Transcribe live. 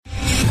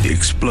The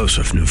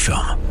explosive new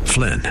film,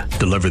 Flynn,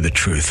 deliver the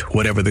truth,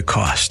 whatever the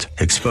cost,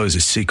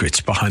 exposes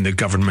secrets behind the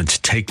government's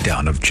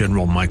takedown of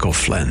General Michael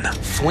Flynn.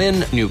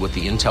 Flynn knew what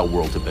the intel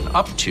world had been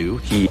up to.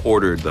 He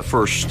ordered the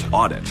first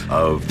audit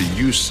of the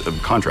use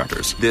of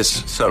contractors.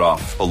 This set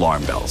off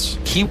alarm bells.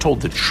 He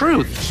told the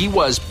truth. He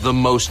was the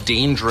most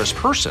dangerous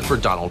person for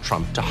Donald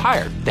Trump to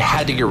hire. They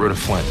had to get rid of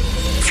Flynn.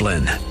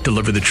 Flynn,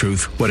 deliver the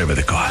truth, whatever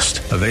the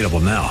cost. Available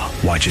now.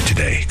 Watch it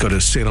today. Go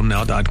to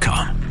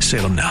salemnow.com.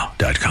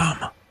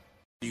 salemnow.com.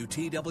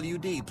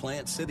 WTWD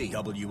Plant City,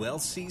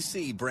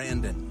 WLCC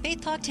Brandon.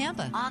 Faith Talk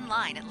Tampa.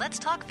 Online at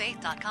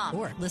letstalkfaith.com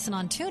or listen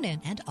on TuneIn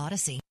and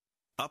Odyssey.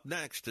 Up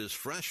next is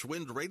Fresh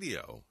Wind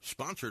Radio,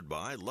 sponsored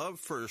by Love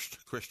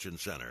First Christian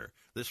Center.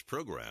 This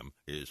program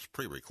is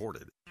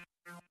pre-recorded.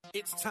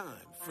 It's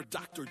time for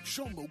Dr.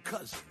 Jomo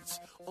Cousins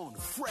on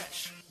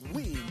Fresh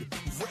Wind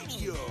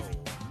Radio.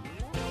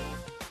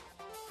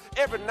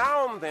 Every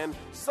now and then,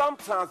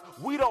 sometimes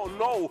we don't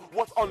know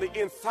what's on the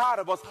inside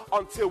of us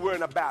until we're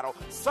in a battle.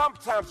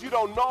 Sometimes you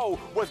don't know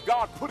what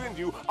God put in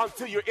you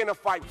until you're in a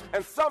fight.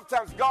 And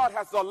sometimes God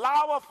has to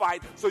allow a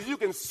fight so you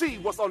can see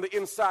what's on the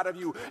inside of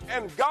you.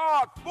 And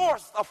God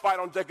forced a fight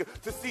on Jacob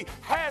to see,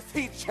 has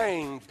he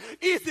changed?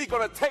 Is he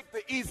going to take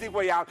the easy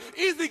way out?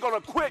 Is he going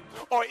to quit,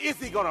 or is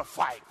he going to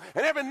fight?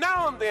 And every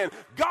now and then,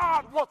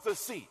 God wants to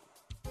see,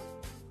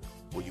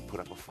 will you put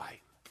up a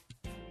fight?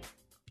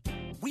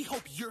 We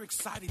hope you're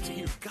excited to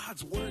hear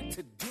God's word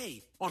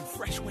today on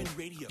Fresh Wind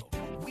Radio.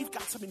 We've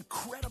got some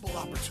incredible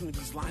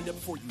opportunities lined up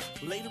for you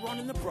later on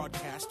in the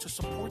broadcast to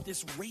support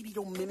this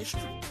radio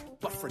ministry.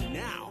 But for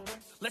now,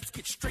 let's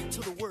get straight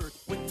to the word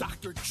with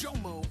Dr.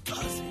 Jomo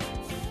Cousins.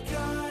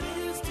 God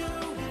is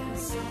doing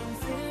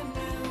something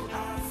new.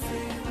 I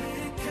feel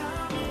it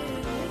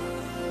coming.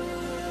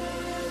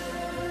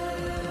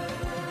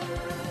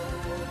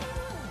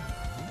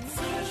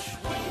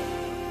 Fresh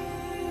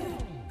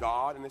Wind.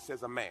 God, and it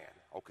says a man.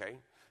 Okay,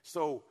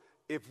 so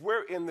if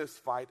we're in this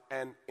fight,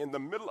 and in the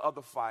middle of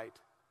the fight,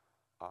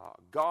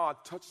 God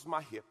touches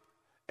my hip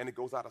and it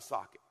goes out of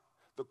socket.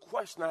 The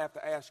question I have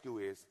to ask you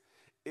is,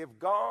 if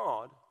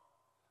God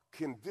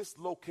can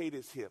dislocate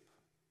his hip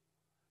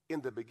in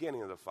the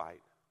beginning of the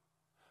fight,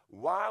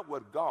 why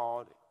would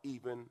God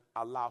even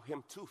allow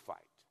him to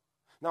fight?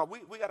 Now,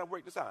 we got to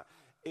work this out.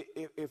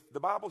 If the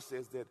Bible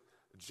says that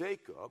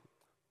Jacob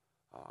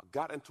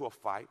got into a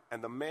fight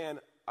and the man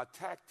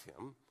attacked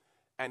him,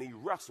 and he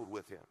wrestled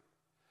with him.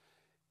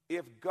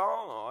 If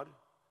God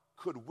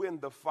could win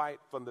the fight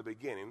from the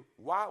beginning,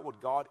 why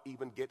would God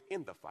even get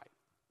in the fight?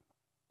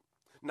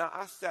 Now,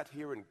 I sat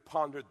here and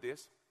pondered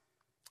this.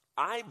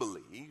 I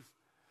believe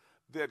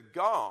that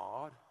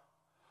God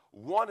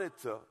wanted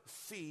to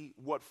see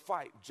what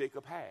fight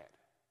Jacob had.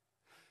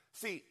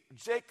 See,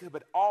 Jacob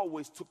had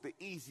always took the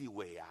easy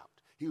way out.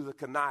 He was a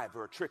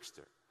conniver, a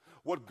trickster.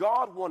 What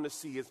God wanted to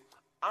see is,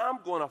 I'm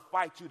going to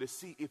fight you to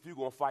see if you're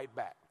going to fight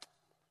back.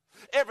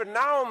 Every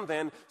now and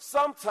then,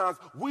 sometimes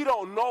we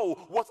don't know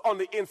what's on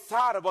the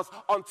inside of us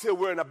until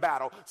we're in a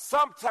battle.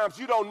 Sometimes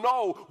you don't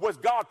know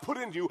what God put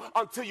in you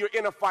until you're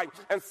in a fight.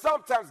 And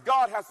sometimes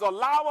God has to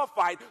allow a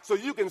fight so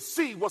you can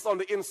see what's on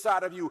the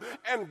inside of you.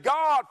 And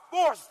God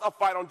forced a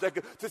fight on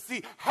Jacob to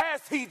see,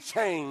 has he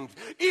changed?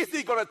 Is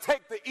he going to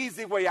take the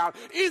easy way out?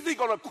 Is he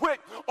going to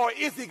quit, or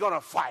is he going to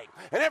fight?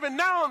 And every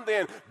now and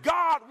then,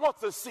 God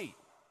wants to see,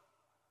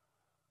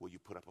 will you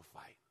put up a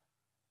fight?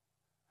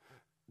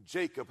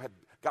 Jacob had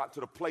got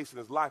to the place in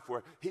his life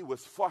where he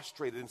was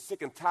frustrated and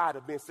sick and tired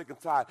of being sick and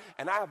tired.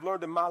 And I have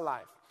learned in my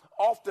life,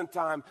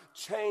 oftentimes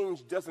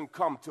change doesn't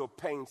come till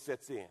pain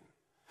sets in.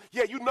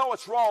 Yeah, you know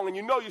it's wrong and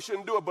you know you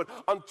shouldn't do it, but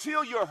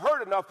until you're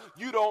hurt enough,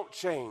 you don't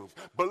change.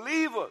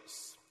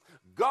 Believers,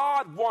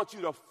 God wants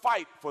you to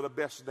fight for the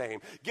best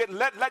name.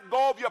 Let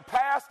go of your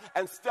past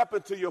and step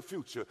into your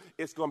future.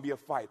 It's going to be a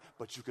fight,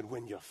 but you can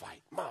win your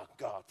fight. My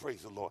God,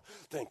 praise the Lord.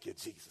 Thank you,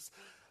 Jesus.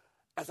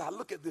 As I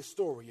look at this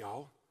story,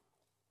 y'all,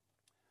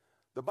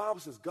 the Bible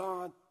says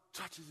God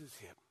touches his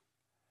hip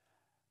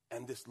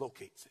and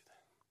dislocates it.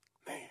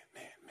 Man.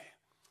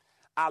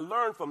 I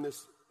learned from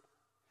this.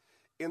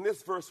 In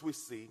this verse we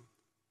see,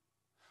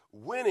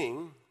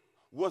 winning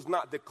was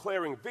not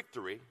declaring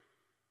victory,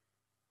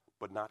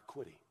 but not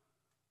quitting.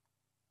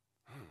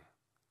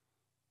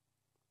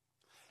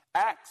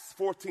 Acts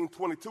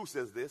 14:22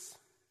 says this,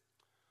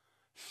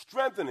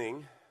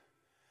 strengthening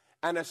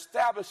and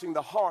establishing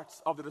the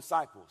hearts of the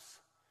disciples,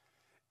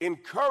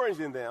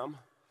 encouraging them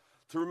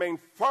to remain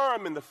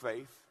firm in the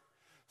faith,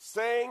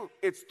 saying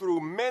it's through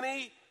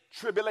many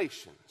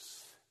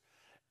tribulations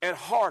and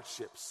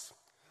hardships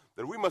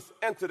that we must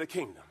enter the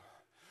kingdom.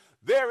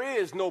 There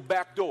is no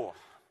back door.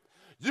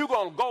 You're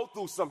going to go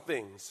through some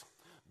things.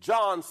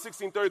 John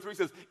 16:33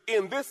 says,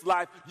 in this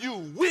life you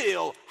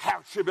will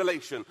have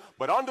tribulation,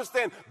 but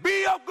understand,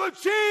 be of good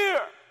cheer,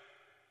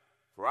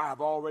 for I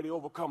have already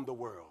overcome the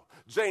world.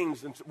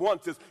 James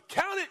 1 says,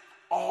 count it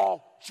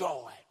all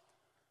joy.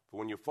 For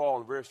when you fall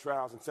in various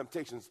trials and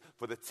temptations,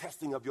 for the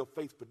testing of your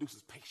faith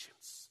produces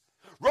patience.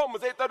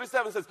 Romans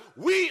 8:37 says,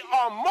 we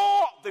are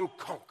more than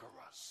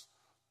conquerors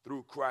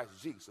through Christ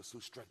Jesus who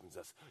strengthens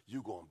us.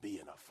 You're going to be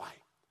in a fight.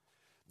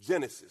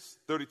 Genesis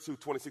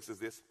 32:26 is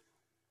this.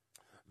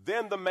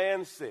 Then the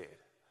man said,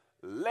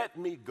 let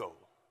me go,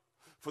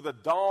 for the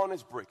dawn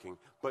is breaking.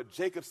 But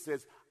Jacob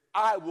says,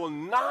 I will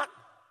not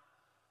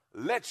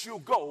let you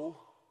go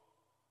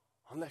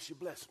unless you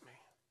bless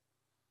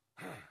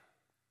me.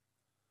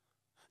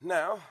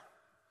 Now,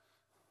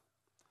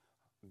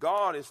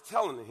 God is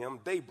telling him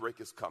daybreak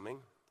is coming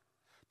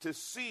to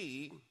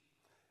see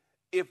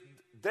if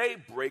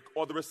daybreak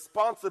or the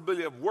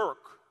responsibility of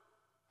work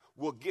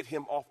will get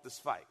him off this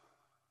fight.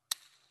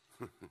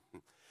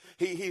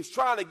 He's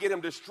trying to get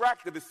him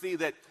distracted to see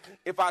that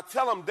if I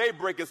tell him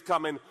daybreak is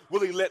coming,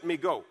 will he let me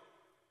go?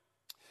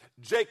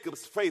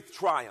 Jacob's faith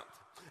triumphed.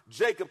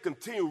 Jacob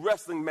continued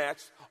wrestling match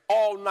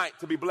all night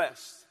to be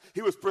blessed.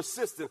 He was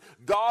persistent.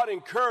 God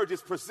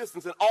encourages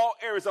persistence in all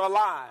areas of our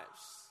lives.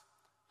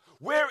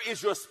 Where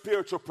is your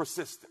spiritual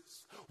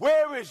persistence?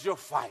 Where is your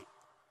fight?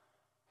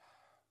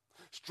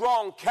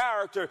 Strong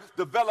character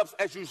develops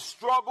as you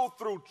struggle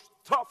through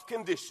tough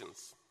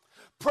conditions.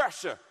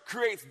 Pressure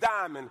creates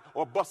diamond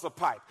or busts a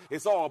pipe.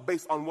 It's all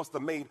based on what's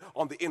made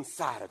on the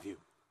inside of you.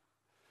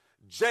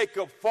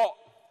 Jacob fought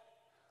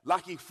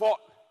like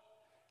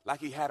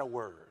he had a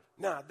word.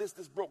 Now, this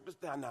broke this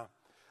down. Now,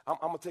 I'm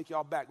going to take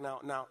y'all back.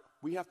 Now,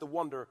 we have to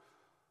wonder,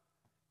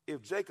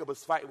 if Jacob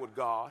is fighting with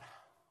God,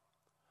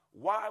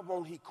 why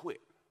won't he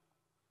quit?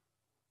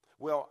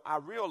 Well, I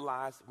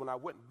realized when I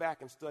went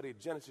back and studied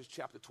Genesis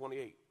chapter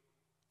 28.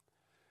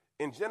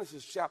 In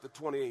Genesis chapter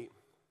 28,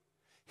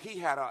 he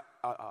had an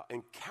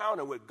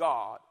encounter with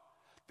God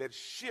that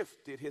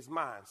shifted his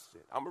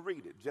mindset. I'm going to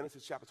read it.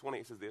 Genesis chapter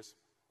 28 says this.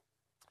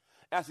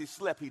 As he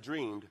slept, he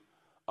dreamed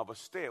of a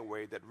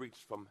stairway that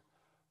reached from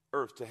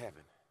earth to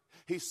heaven.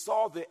 He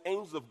saw the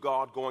angels of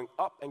God going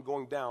up and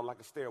going down like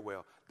a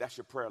stairwell. That's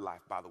your prayer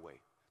life, by the way.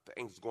 The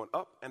angels going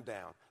up and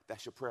down.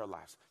 That's your prayer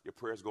life. Your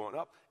prayers going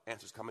up,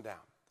 answers coming down.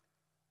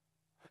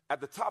 At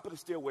the top of the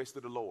stairway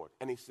stood the Lord,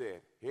 and he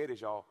said, here it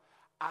is, y'all.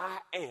 I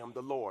am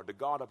the Lord, the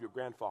God of your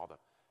grandfather,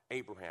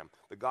 Abraham,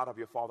 the God of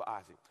your father,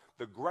 Isaac.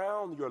 The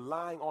ground you're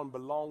lying on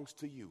belongs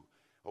to you.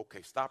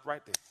 Okay, stop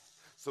right there.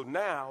 So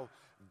now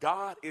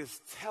God is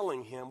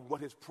telling him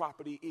what his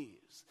property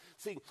is.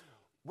 See,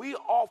 we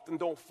often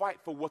don't fight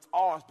for what's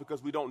ours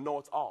because we don't know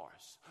it's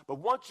ours. But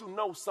once you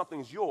know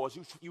something's yours,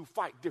 you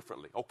fight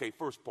differently. Okay,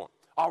 first point.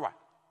 All right.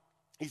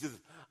 He says,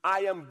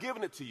 I am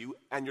giving it to you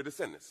and your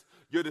descendants.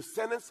 Your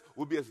descendants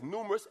will be as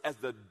numerous as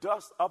the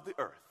dust of the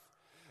earth.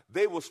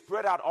 They will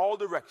spread out all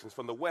directions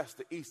from the west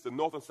to east to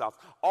north and south.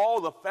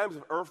 All the families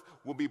of earth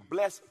will be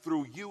blessed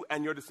through you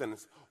and your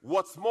descendants.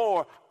 What's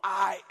more,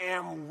 I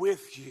am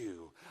with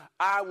you.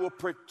 I will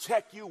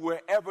protect you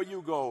wherever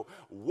you go.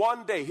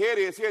 One day,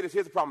 here's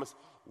the promise.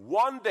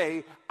 One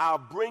day, I'll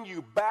bring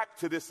you back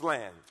to this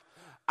land.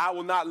 I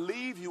will not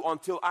leave you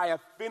until I have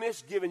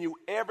finished giving you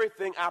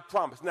everything I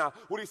promised. Now,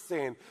 what he's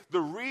saying,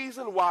 the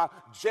reason why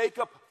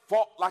Jacob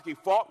fought like he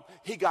fought,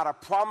 he got a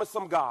promise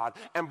from God.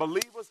 And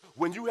believers,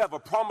 when you have a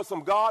promise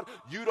from God,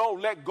 you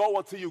don't let go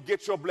until you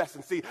get your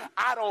blessing. See,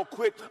 I don't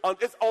quit.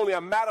 It's only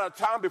a matter of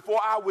time before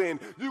I win.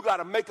 You got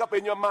to make up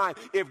in your mind.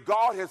 If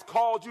God has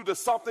called you to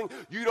something,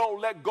 you don't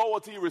let go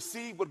until you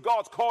receive what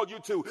God's called you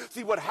to.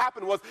 See, what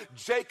happened was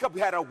Jacob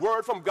had a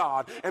word from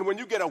God. And when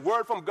you get a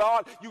word from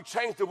God, you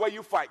change the way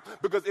you fight.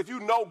 Because if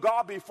you know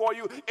God before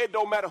you, it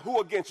don't matter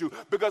who against you.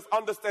 Because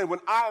understand, when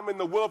I am in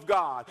the will of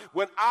God,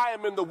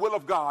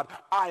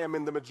 I am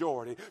in the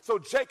majority. So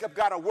Jacob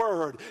got a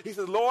word. He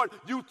says, Lord,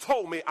 you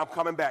told me I'm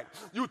coming back.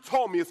 You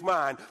told me it's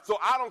mine. So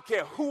I don't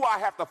care who I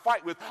have to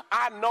fight with.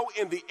 I know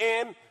in the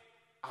end,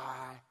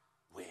 I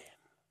win.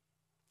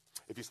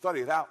 If you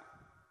study it out,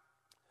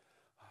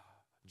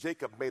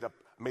 Jacob made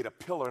a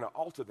pillar and an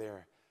altar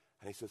there.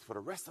 And he says, for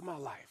the rest of my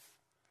life,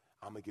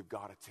 I'm going to give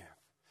God a tenth.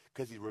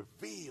 Because he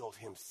revealed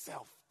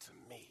himself to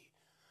me.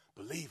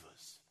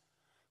 Believers,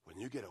 when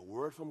you get a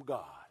word from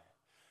God,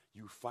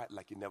 you fight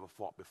like you never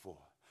fought before.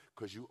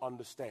 Because you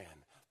understand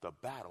the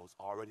battle's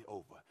already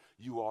over.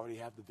 You already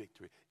have the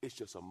victory. It's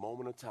just a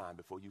moment of time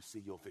before you see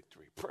your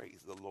victory.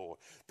 Praise the Lord.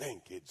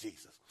 Thank you,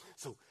 Jesus.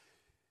 So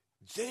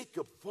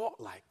Jacob fought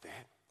like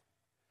that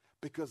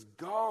because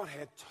God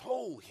had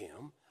told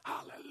him,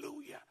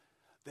 hallelujah,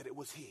 that it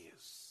was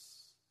his.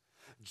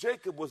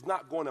 Jacob was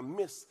not going to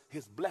miss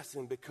his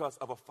blessing because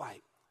of a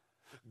fight.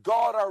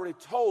 God already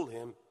told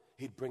him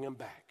he'd bring him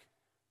back.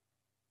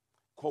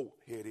 Quote,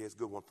 here it is,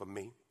 good one for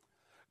me.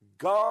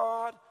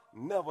 God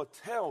never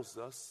tells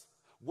us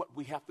what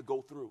we have to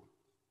go through,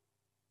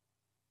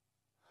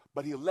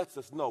 but he lets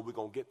us know we're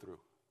going to get through.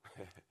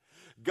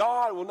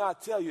 God will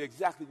not tell you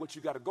exactly what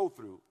you got to go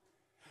through.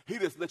 He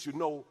just lets you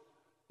know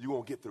you're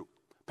going to get through.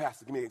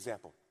 Pastor, give me an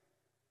example.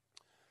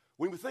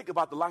 When we think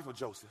about the life of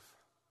Joseph,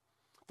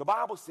 the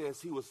Bible says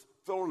he was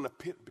thrown in a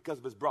pit because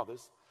of his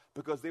brothers,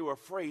 because they were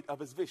afraid of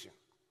his vision.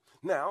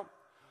 Now,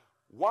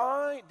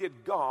 why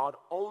did God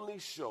only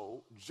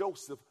show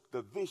Joseph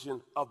the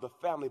vision of the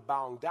family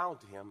bowing down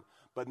to him,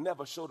 but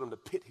never showed him the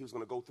pit he was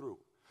going to go through?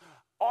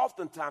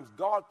 Oftentimes,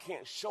 God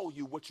can't show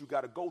you what you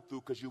got to go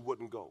through because you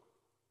wouldn't go.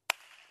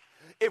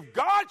 If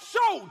God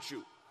showed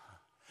you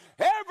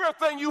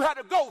everything you had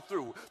to go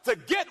through to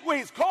get where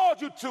he's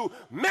called you to,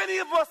 many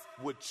of us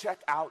would check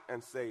out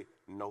and say,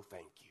 no,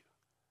 thank you.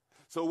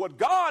 So what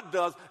God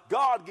does,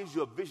 God gives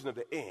you a vision of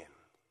the end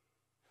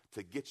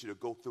to get you to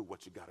go through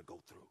what you got to go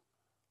through.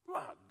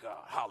 My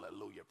God,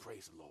 hallelujah,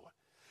 praise the Lord.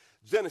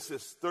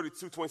 Genesis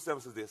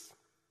 32:27 says this.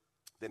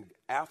 Then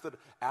after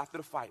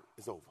the fight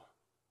is over,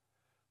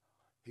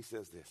 he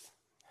says this.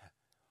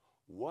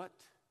 What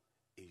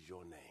is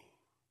your name?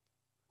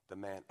 The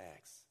man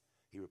asks.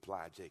 He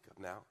replied, Jacob.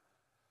 Now,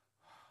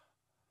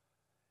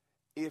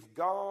 if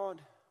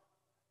God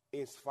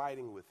is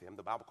fighting with him,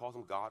 the Bible calls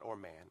him God or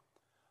man,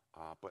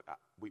 but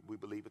we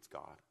believe it's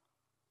God.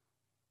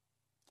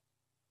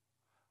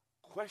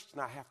 Question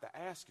I have to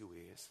ask you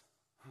is,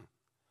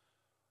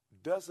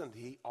 doesn't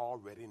he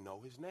already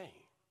know his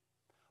name?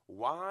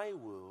 Why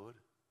would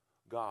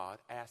God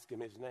ask him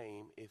his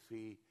name if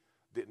he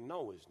didn't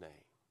know his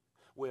name?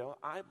 Well,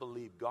 I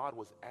believe God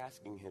was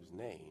asking his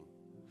name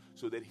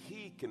so that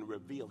he can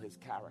reveal his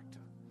character.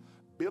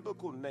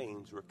 Biblical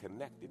names were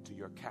connected to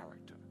your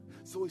character.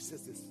 So he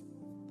says this,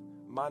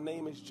 my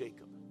name is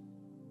Jacob.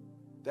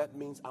 That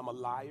means I'm a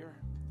liar,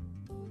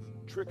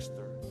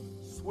 trickster,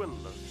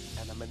 swindler,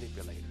 and a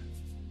manipulator.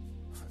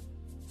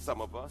 Some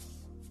of us.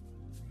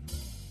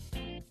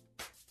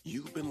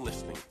 You've been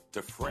listening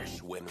to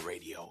Fresh Wind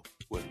Radio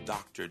with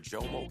Dr.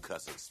 Jomo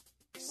Cousins,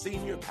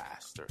 Senior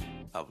Pastor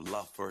of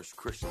Love First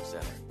Christian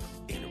Center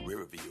in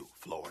Riverview,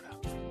 Florida.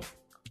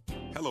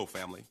 Hello,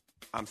 family.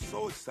 I'm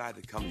so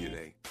excited to come here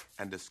today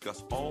and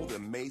discuss all the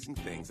amazing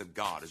things that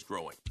God is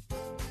growing.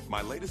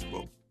 My latest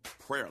book,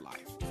 Prayer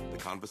Life, The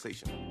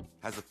Conversation,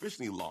 has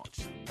officially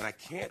launched, and I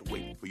can't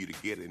wait for you to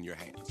get it in your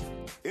hands.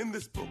 In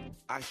this book,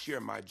 I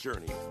share my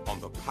journey on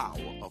the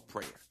power of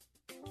prayer.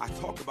 I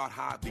talk about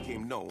how I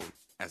became known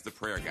as the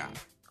prayer guy.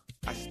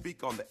 I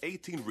speak on the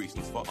 18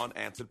 reasons for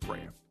unanswered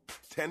prayer,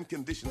 10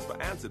 conditions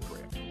for answered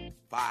prayer,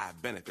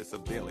 5 benefits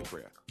of daily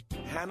prayer,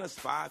 Hannah's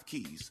 5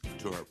 keys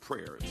to her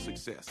prayer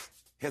success,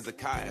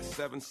 Hezekiah's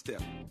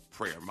 7-step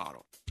prayer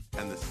model,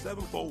 and the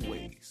 7-fold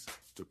ways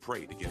to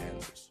pray to get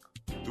answers.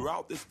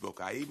 Throughout this book,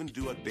 I even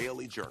do a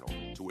daily journal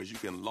to where you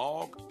can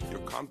log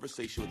your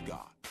conversation with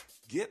God.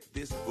 Get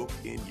this book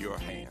in your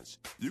hands.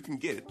 You can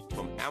get it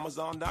from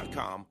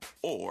Amazon.com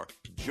or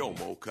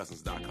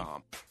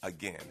JomoCousins.com.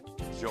 Again,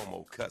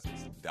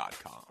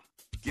 JomoCousins.com.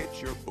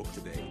 Get your book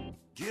today.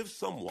 Give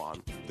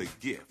someone the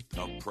gift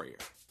of prayer.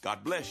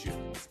 God bless you.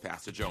 It's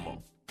Pastor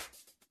Jomo.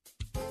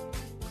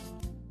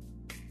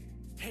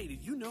 Hey,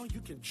 did you know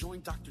you can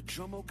join Dr.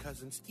 Jomo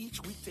Cousins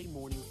each weekday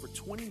morning for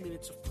 20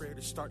 minutes of prayer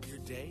to start your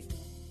day?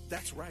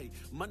 That's right.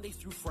 Monday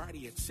through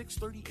Friday at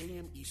 6:30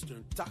 a.m.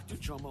 Eastern, Dr.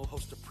 Jomo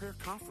hosts a prayer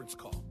conference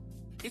call.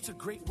 It's a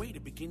great way to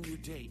begin your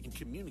day in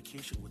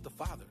communication with the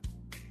Father.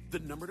 The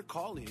number to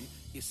call in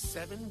is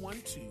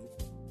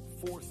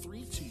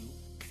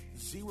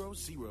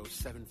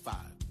 712-432-0075.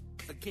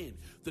 Again,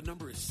 the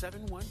number is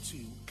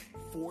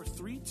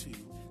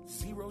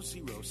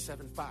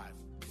 712-432-0075.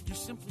 You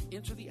simply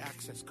enter the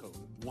access code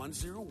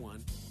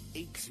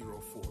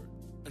 101804.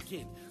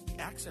 Again,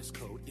 the access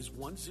code is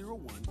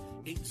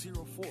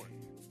 101804.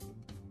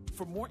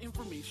 For more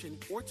information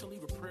or to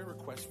leave a prayer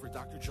request for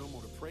Dr.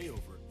 Jomo to pray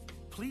over,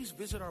 please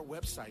visit our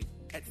website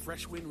at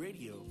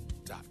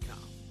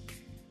freshwindradio.com.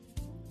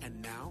 And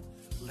now,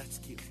 let's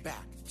get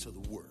back to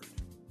the Word.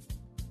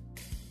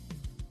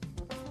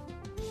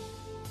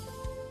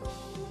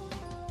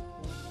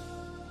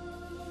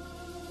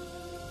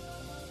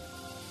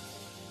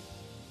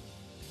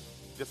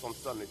 Just on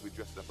Sundays, we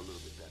dress it up a little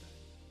bit better.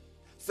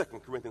 2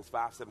 Corinthians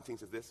 5:17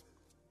 says this,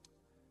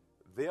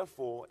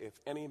 therefore,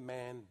 if any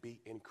man be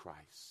in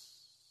Christ,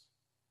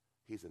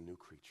 he's a new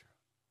creature.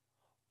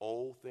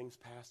 Old things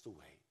passed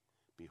away.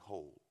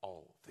 Behold,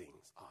 all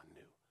things are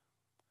new.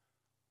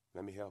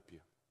 Let me help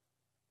you.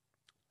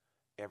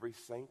 Every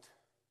saint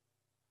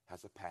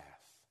has a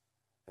past,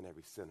 and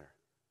every sinner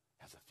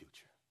has a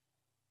future.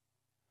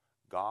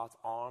 God's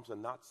arms are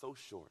not so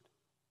short,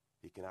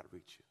 he cannot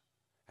reach you.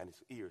 And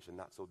his ears are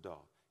not so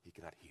dull, he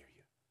cannot hear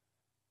you.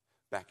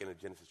 Back in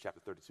Genesis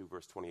chapter 32,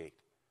 verse 28,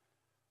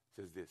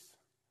 says this,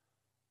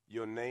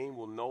 your name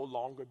will no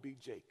longer be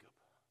Jacob.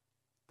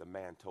 The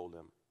man told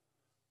him,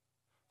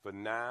 for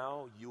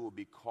now you will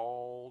be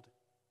called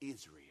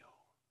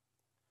Israel,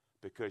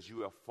 because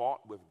you have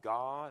fought with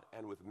God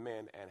and with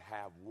men and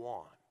have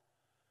won.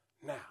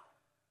 Now,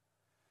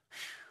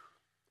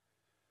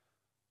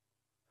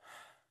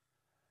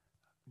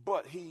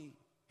 but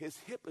his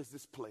hip is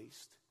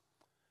displaced.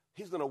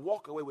 He's going to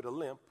walk away with a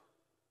limp,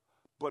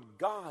 but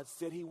God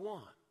said he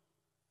won.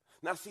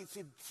 Now, see,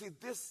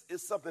 this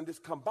is something that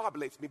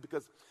discombobulates me,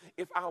 because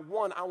if I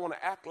won, I want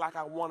to act like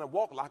I won and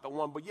walk like I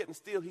won, but yet and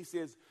still he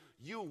says,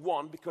 you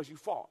won because you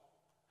fought.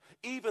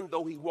 Even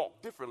though he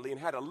walked differently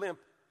and had a limp,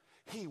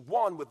 he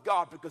won with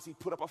God because he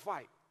put up a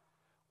fight.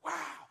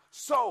 Wow.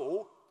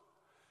 So,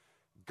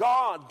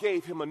 God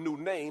gave him a new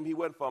name. He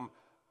went from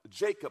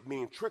Jacob,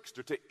 meaning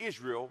trickster, to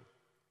Israel,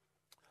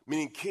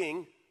 meaning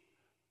king.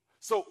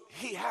 So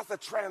he has a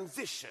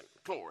transition,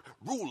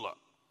 ruler,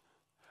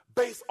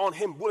 based on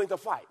him willing to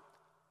fight.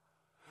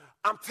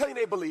 I'm telling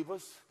you,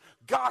 believers,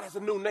 God has a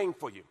new name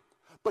for you.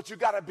 But you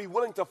got to be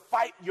willing to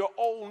fight your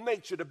old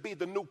nature to be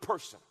the new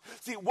person.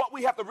 See, what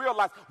we have to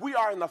realize, we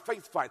are in a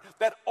faith fight.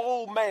 That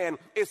old man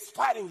is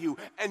fighting you,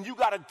 and you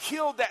got to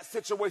kill that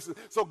situation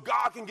so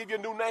God can give you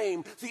a new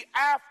name. See,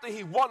 after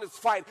he won his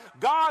fight,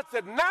 God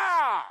said,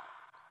 now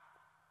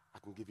I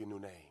can give you a new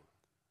name.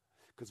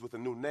 Because with a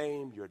new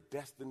name, your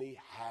destiny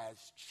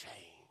has changed.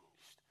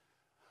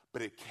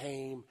 But it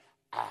came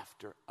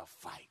after a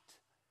fight.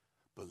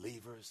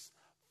 Believers,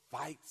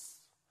 fights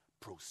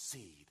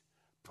precede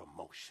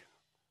promotion.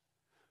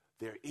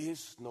 There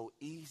is no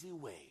easy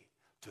way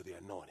to the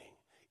anointing.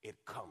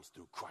 It comes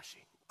through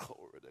crushing.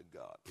 Glory to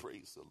God.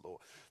 Praise the Lord.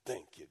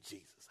 Thank you,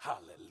 Jesus.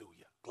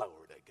 Hallelujah.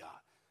 Glory to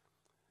God.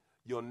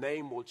 Your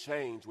name will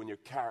change when your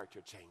character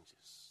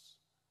changes.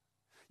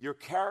 Your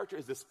character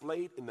is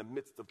displayed in the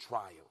midst of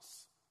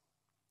trials.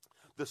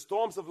 The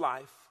storms of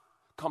life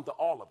come to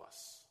all of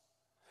us,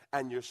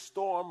 and your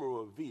storm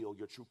will reveal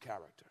your true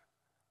character.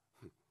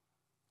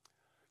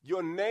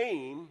 Your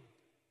name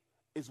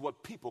is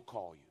what people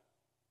call you.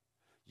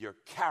 Your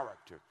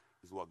character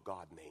is what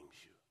God names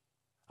you.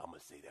 I'm going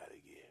to say that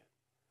again.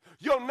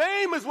 Your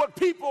name is what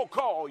people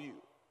call you.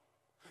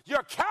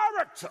 Your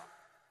character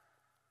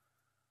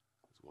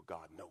is what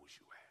God knows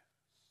you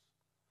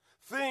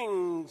as.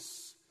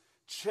 Things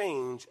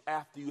change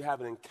after you have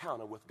an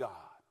encounter with God.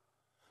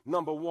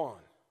 Number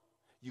one,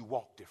 you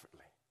walk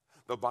differently.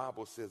 The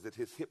Bible says that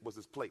his hip was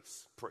his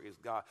place. Praise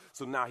God.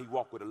 So now he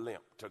walked with a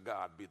limp. To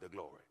God be the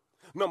glory.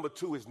 Number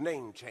two, his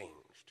name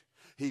changed.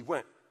 He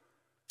went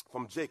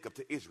from Jacob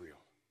to Israel.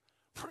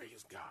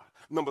 Praise God.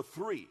 Number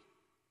three,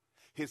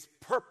 his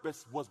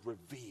purpose was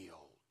revealed.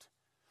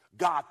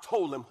 God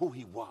told him who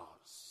he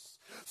was.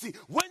 See,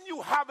 when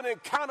you have an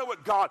encounter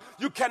with God,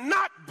 you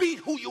cannot be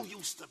who you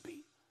used to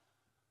be.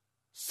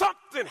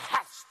 Something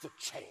has to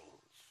change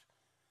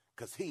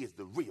because he is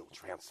the real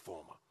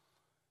transformer.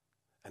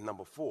 And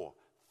number four,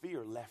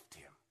 fear left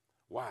him.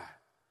 Why?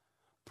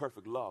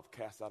 Perfect love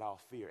casts out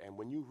all fear. And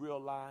when you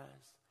realize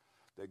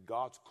that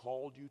God's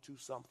called you to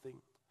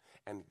something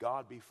and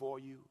God before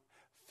you,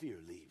 fear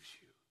leaves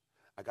you.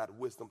 I got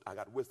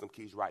wisdom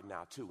keys right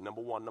now too.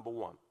 Number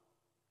one,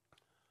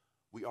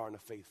 we are in a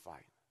faith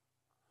fight.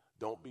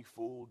 Don't be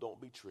fooled, don't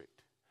be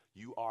tricked.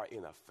 You are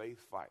in a faith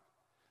fight.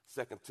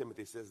 2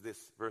 Timothy says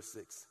this, verse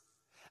 6.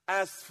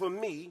 As for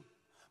me,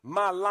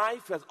 my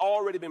life has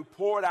already been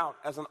poured out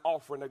as an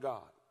offering to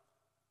God.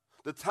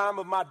 The time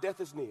of my death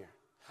is near.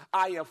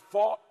 I have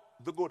fought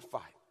the good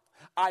fight.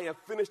 I have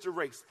finished the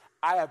race.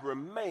 I have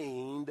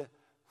remained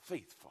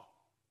faithful.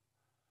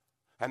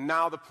 And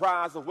now the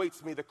prize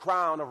awaits me, the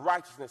crown of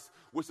righteousness,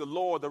 which the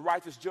Lord, the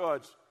righteous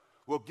judge,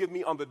 will give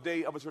me on the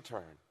day of his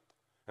return.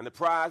 And the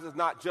prize is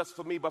not just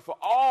for me, but for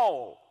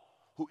all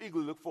who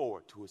eagerly look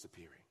forward to his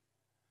appearing.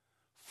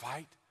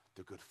 Fight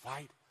the good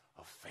fight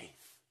of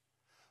faith.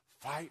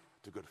 Fight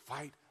the good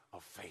fight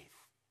of faith.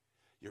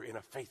 You're in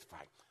a faith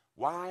fight.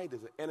 Why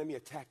does the enemy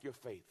attack your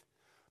faith?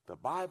 The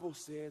Bible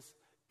says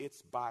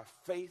it's by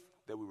faith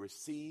that we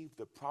receive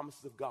the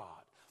promises of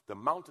God. The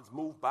mountains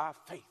move by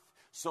faith.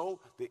 So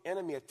the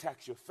enemy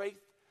attacks your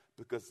faith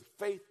because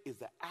faith is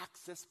the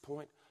access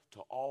point to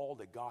all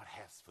that God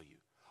has for you.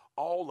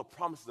 All the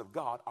promises of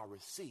God are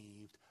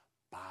received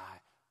by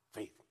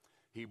faith.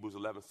 Hebrews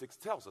 11:6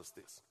 tells us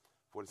this.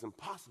 For it is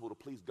impossible to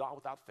please God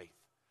without faith.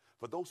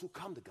 For those who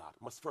come to God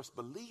must first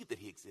believe that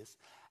he exists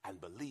and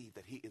believe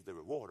that he is the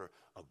rewarder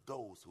of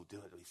those who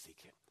diligently seek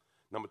him.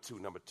 Number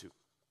two,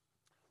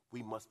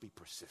 we must be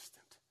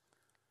persistent.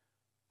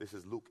 This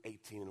is Luke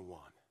 18:1.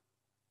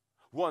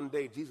 One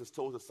day, Jesus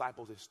told his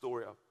disciples his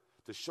story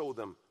to show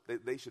them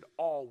that they should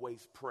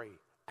always pray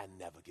and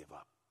never give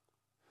up.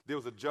 There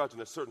was a judge in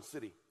a certain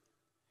city.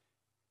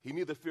 He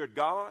neither feared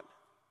God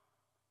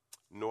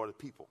nor the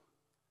people.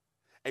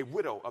 A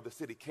widow of the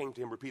city came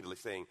to him repeatedly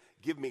saying,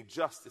 give me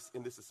justice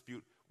in this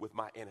dispute with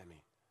my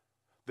enemy.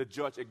 The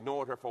judge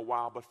ignored her for a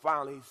while, but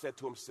finally he said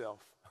to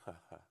himself,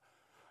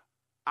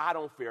 I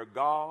don't fear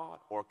God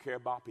or care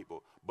about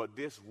people, but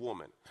this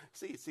woman,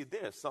 see,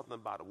 there's something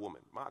about a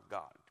woman, my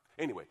God.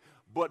 Anyway,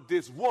 but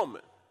this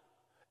woman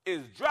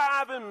is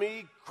driving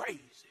me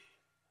crazy.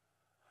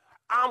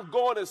 I'm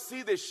going to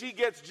see that she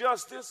gets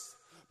justice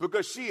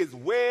because she is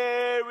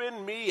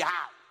wearing me out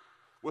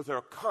with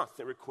her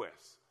constant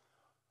requests.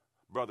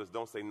 Brothers,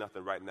 don't say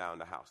nothing right now in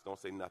the house. Don't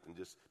say nothing.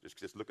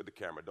 Just look at the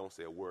camera. Don't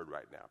say a word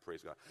right now.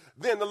 Praise God.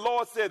 Then the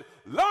Lord said,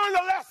 learn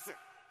a lesson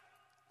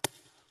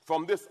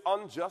from this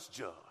unjust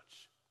judge.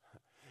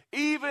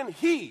 Even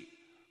he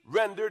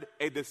rendered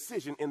a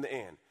decision in the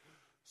end.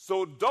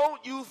 So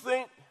don't you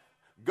think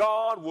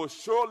God will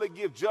surely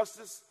give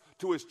justice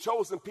to his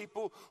chosen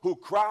people who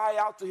cry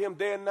out to him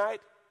day and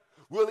night?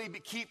 Will he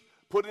keep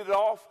putting it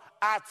off?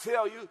 I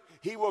tell you,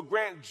 he will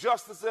grant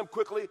justice to them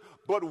quickly.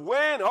 But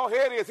when,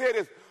 here it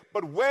is.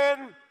 But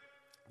when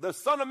the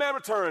Son of Man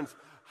returns,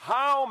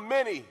 how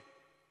many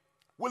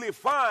will he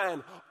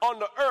find on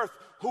the earth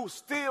who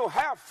still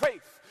have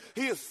faith.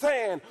 He is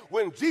saying,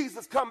 when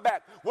Jesus come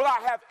back, will I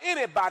have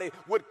anybody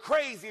with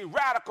crazy,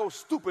 radical,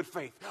 stupid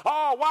faith?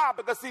 Oh, why?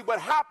 Because see, what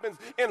happens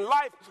in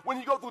life when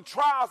you go through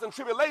trials and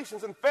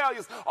tribulations and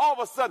failures, all of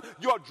a sudden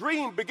your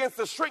dream begins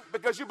to shrink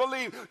because you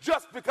believe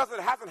just because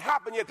it hasn't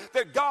happened yet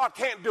that God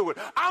can't do it.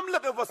 I'm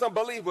looking for some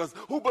believers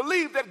who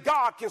believe that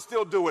God can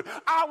still do it.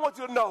 I want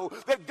you to know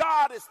that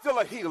God is still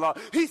a healer.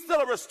 He's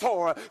still a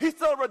restorer. He's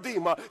still a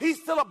redeemer.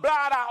 He's still a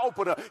blind eye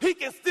opener. He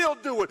can still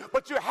do it,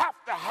 but you have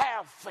to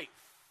have faith.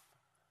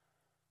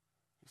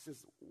 He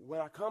says,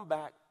 when I come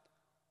back,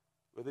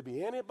 will there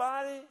be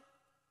anybody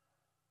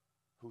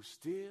who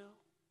still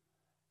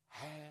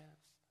has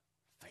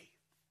faith?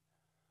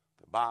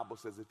 The Bible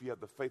says if you have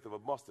the faith of a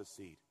mustard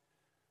seed,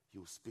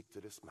 you will speak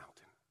to this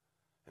mountain,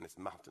 and this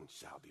mountain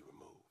shall be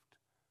removed.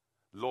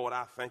 Lord,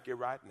 I thank you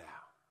right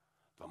now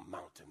for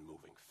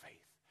mountain-moving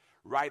faith.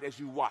 Right as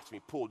you watch me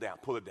pull it down,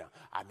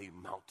 I need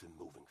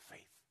mountain-moving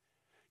faith,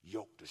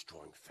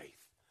 yoke-destroying faith,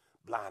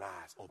 blind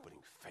eyes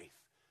opening faith,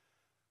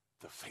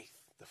 the faith.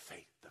 The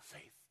faith, the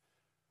faith.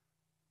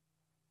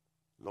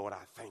 Lord,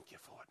 I thank you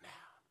for it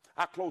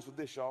now. I close with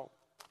this, y'all.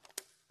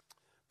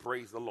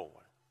 Praise the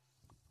Lord.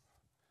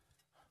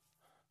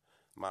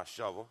 My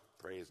shovel,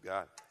 praise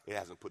God, it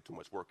hasn't put too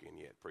much work in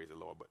yet, praise the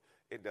Lord, but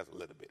it does a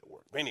little bit of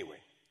work. But anyway,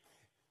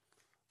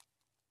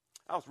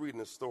 I was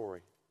reading a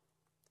story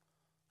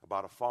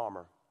about a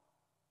farmer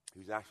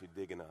who's actually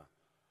digging a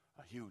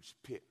huge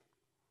pit.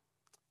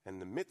 In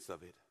the midst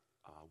of it,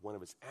 one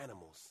of his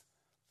animals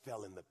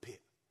fell in the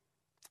pit.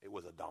 It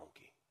was a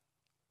donkey.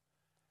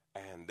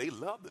 And they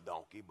loved the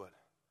donkey, but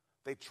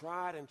they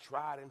tried and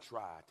tried and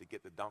tried to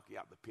get the donkey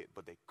out the pit,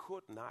 but they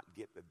could not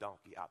get the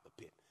donkey out the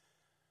pit.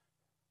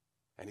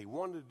 And he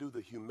wanted to do the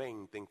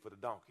humane thing for the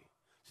donkey.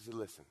 She said,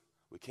 listen,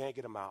 we can't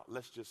get him out.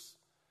 Let's just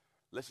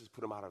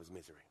put him out of his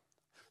misery.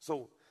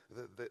 So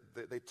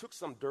they took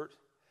some dirt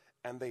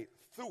and they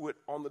threw it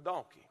on the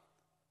donkey.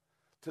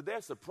 To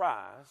their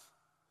surprise,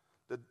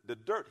 the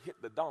dirt hit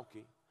the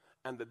donkey,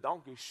 and the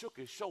donkey shook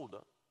his shoulder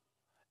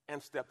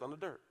and stepped on the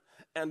dirt.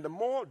 And the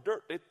more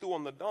dirt they threw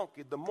on the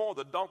donkey, the more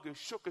the donkey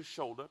shook his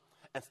shoulder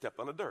and stepped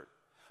on the dirt.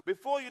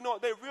 Before you know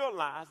it, they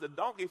realized the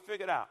donkey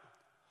figured out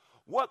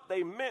what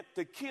they meant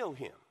to kill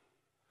him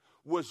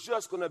was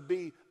just going to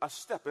be a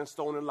stepping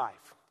stone in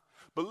life.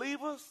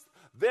 Believers,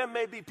 there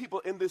may be people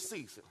in this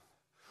season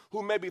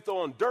who may be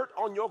throwing dirt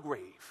on your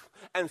grave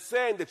and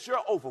saying that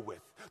you're over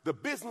with. The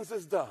business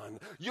is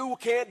done. You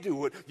can't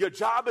do it. Your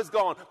job is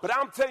gone. But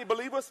I'm telling you,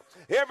 believers,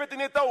 everything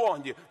they throw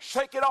on you,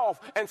 shake it off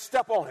and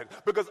step on it.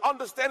 Because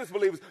understand this,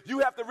 believers, you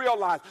have to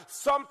realize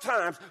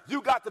sometimes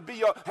you got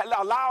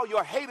to allow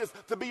your haters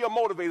to be your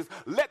motivators.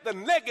 Let the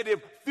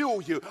negative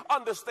fuel you.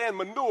 Understand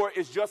manure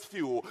is just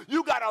fuel.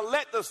 You got to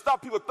let the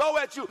stuff people throw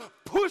at you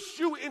push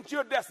you into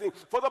your destiny.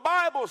 For the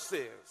Bible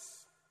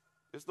says,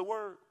 it's the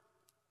word,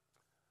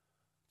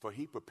 for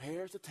he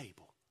prepares a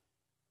table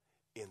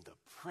in the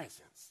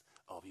presence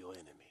of your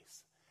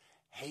enemies.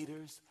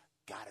 Haters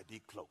got to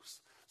be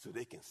close so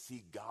they can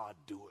see God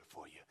do it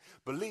for you.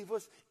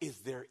 Believers, is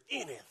there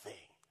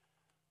anything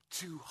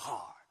too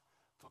hard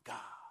for God?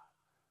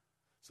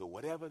 So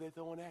whatever they're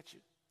throwing at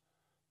you,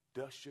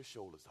 dust your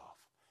shoulders off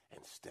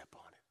and step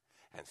on it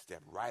and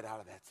step right out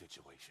of that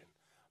situation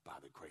by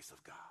the grace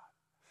of God.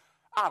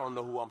 I don't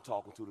know who I'm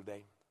talking to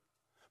today,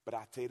 but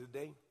I tell you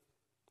today,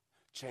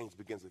 change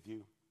begins with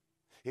you.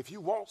 If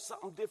you want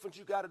something different,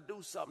 you got to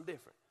do something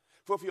different.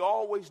 For if you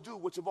always do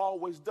what you've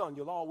always done,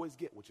 you'll always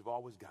get what you've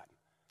always gotten.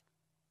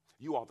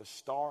 You are the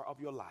star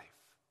of your life.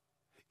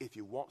 If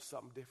you want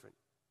something different,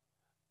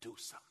 do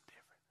something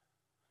different.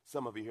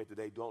 Some of you here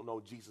today don't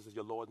know Jesus as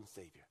your Lord and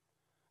Savior.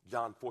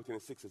 John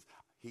 14:6 says,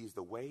 he's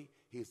the way,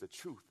 he's the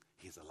truth,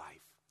 he's the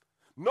life.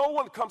 No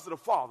one comes to the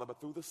Father but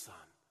through the Son.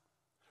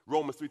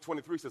 Romans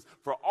 3:23 says,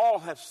 for all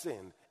have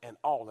sinned and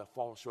all have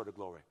fallen short of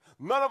glory.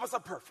 None of us are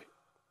perfect.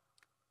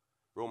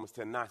 Romans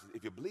 10:9 says,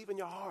 if you believe in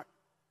your heart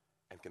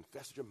and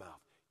confess with your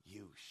mouth,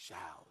 you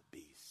shall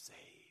be saved.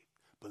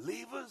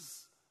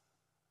 Believers,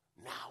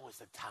 now is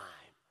the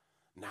time.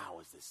 Now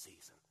is the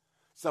season.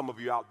 Some of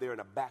you out there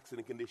in a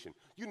backsliding condition,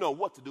 you know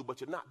what to do,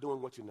 but you're not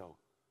doing what you know.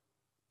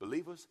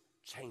 Believers,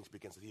 change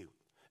begins with you.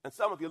 And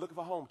some of you are looking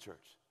for home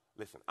church.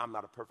 Listen, I'm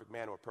not a perfect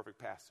man or a perfect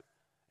pastor,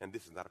 and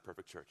this is not a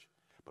perfect church.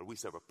 But we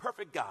serve a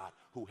perfect God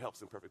who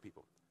helps imperfect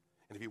people.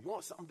 And if you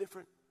want something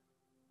different,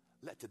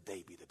 let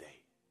today be the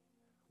day.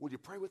 Would you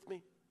pray with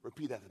me?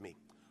 Repeat after me.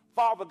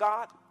 Father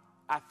God,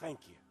 I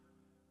thank you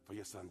for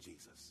your son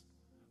Jesus,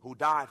 who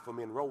died for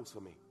me and rose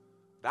for me,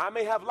 that I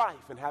may have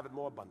life and have it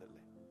more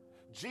abundantly.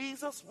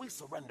 Jesus, we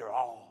surrender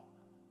all.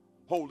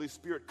 Holy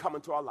Spirit, come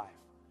into our life.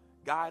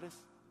 Guide us,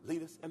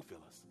 lead us, and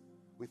fill us.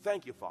 We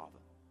thank you, Father,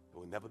 that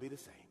we'll never be the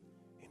same.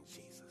 In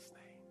Jesus'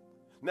 name.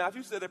 Now, if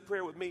you said that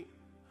prayer with me,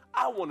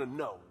 I want to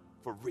know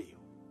for real.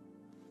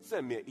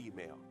 Send me an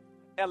email,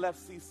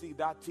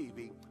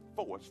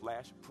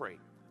 lfcc.tv/pray.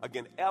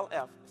 Again,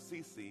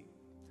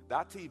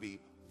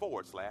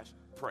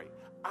 lfcc.tv/pray.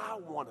 I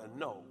want to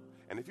know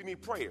And if you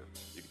need prayer,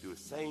 you can do the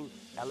same,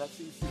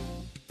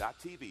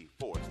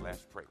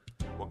 lfcc.tv/pray.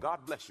 Well,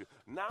 God bless you.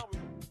 Now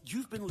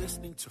you've been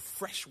listening to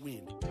Fresh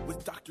Wind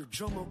with Dr.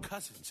 Jomo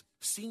Cousins,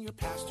 Senior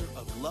Pastor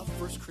of Love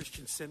First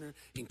Christian Center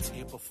in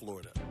Tampa,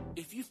 Florida.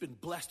 If you've been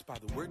blessed by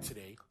the word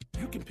today,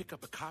 you can pick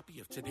up a copy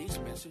of today's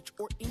message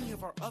or any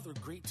of our other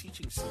great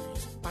teaching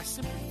series by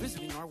simply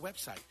visiting our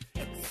website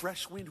at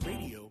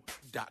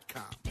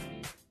freshwindradio.com.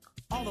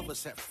 All of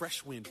us at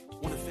Fresh Wind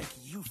want to thank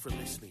you for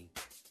listening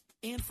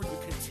and for your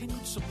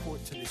continued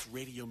support to this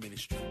radio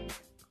ministry.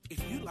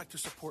 If you'd like to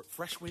support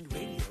Fresh Wind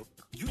Radio,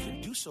 you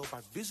can do so by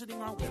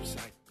visiting our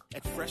website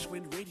at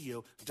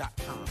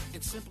freshwindradio.com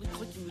and simply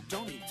clicking the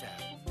Donate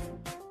tab.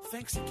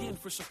 Thanks again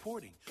for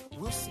supporting.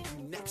 We'll see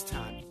you next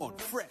time on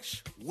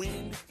Fresh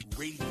Wind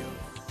Radio.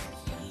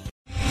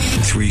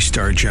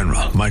 3-star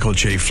General Michael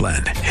J.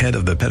 Flynn, head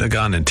of the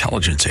Pentagon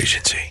Intelligence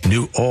Agency,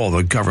 knew all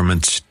the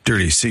government's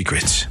dirty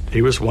secrets.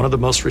 He was one of the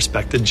most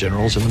respected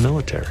generals in the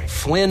military.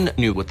 Flynn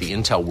knew what the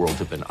intel world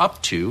had been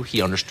up to.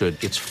 He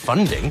understood its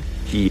funding.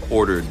 He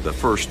ordered the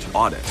first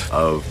audit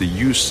of the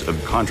use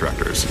of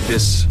contractors.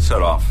 This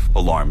set off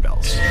alarm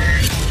bells.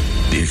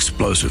 The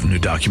explosive new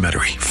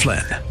documentary,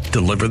 Flynn,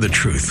 Deliver the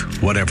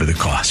Truth, Whatever the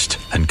Cost,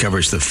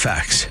 uncovers the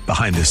facts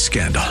behind this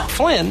scandal.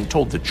 Flynn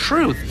told the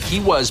truth. He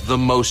was the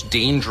most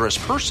dangerous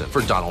person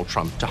for Donald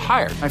Trump to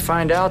hire. I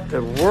find out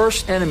the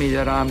worst enemy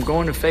that I'm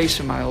going to face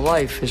in my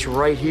life is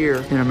right here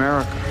in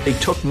America. They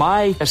took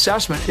my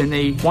assessment and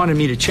they wanted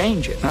me to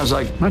change it. And I was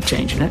like, I'm not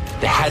changing it.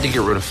 They had to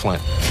get rid of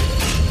Flynn.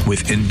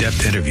 With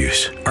in-depth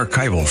interviews,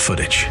 archival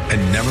footage,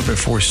 and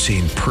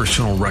never-before-seen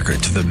personal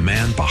records of the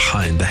man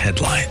behind the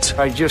headlines.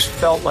 I just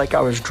felt like I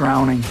was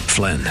drowning.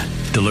 Flynn,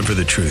 Deliver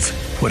the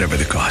Truth, Whatever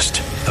the Cost.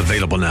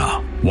 Available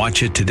now.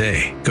 Watch it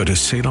today. Go to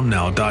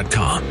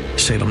salemnow.com.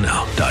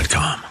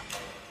 salemnow.com.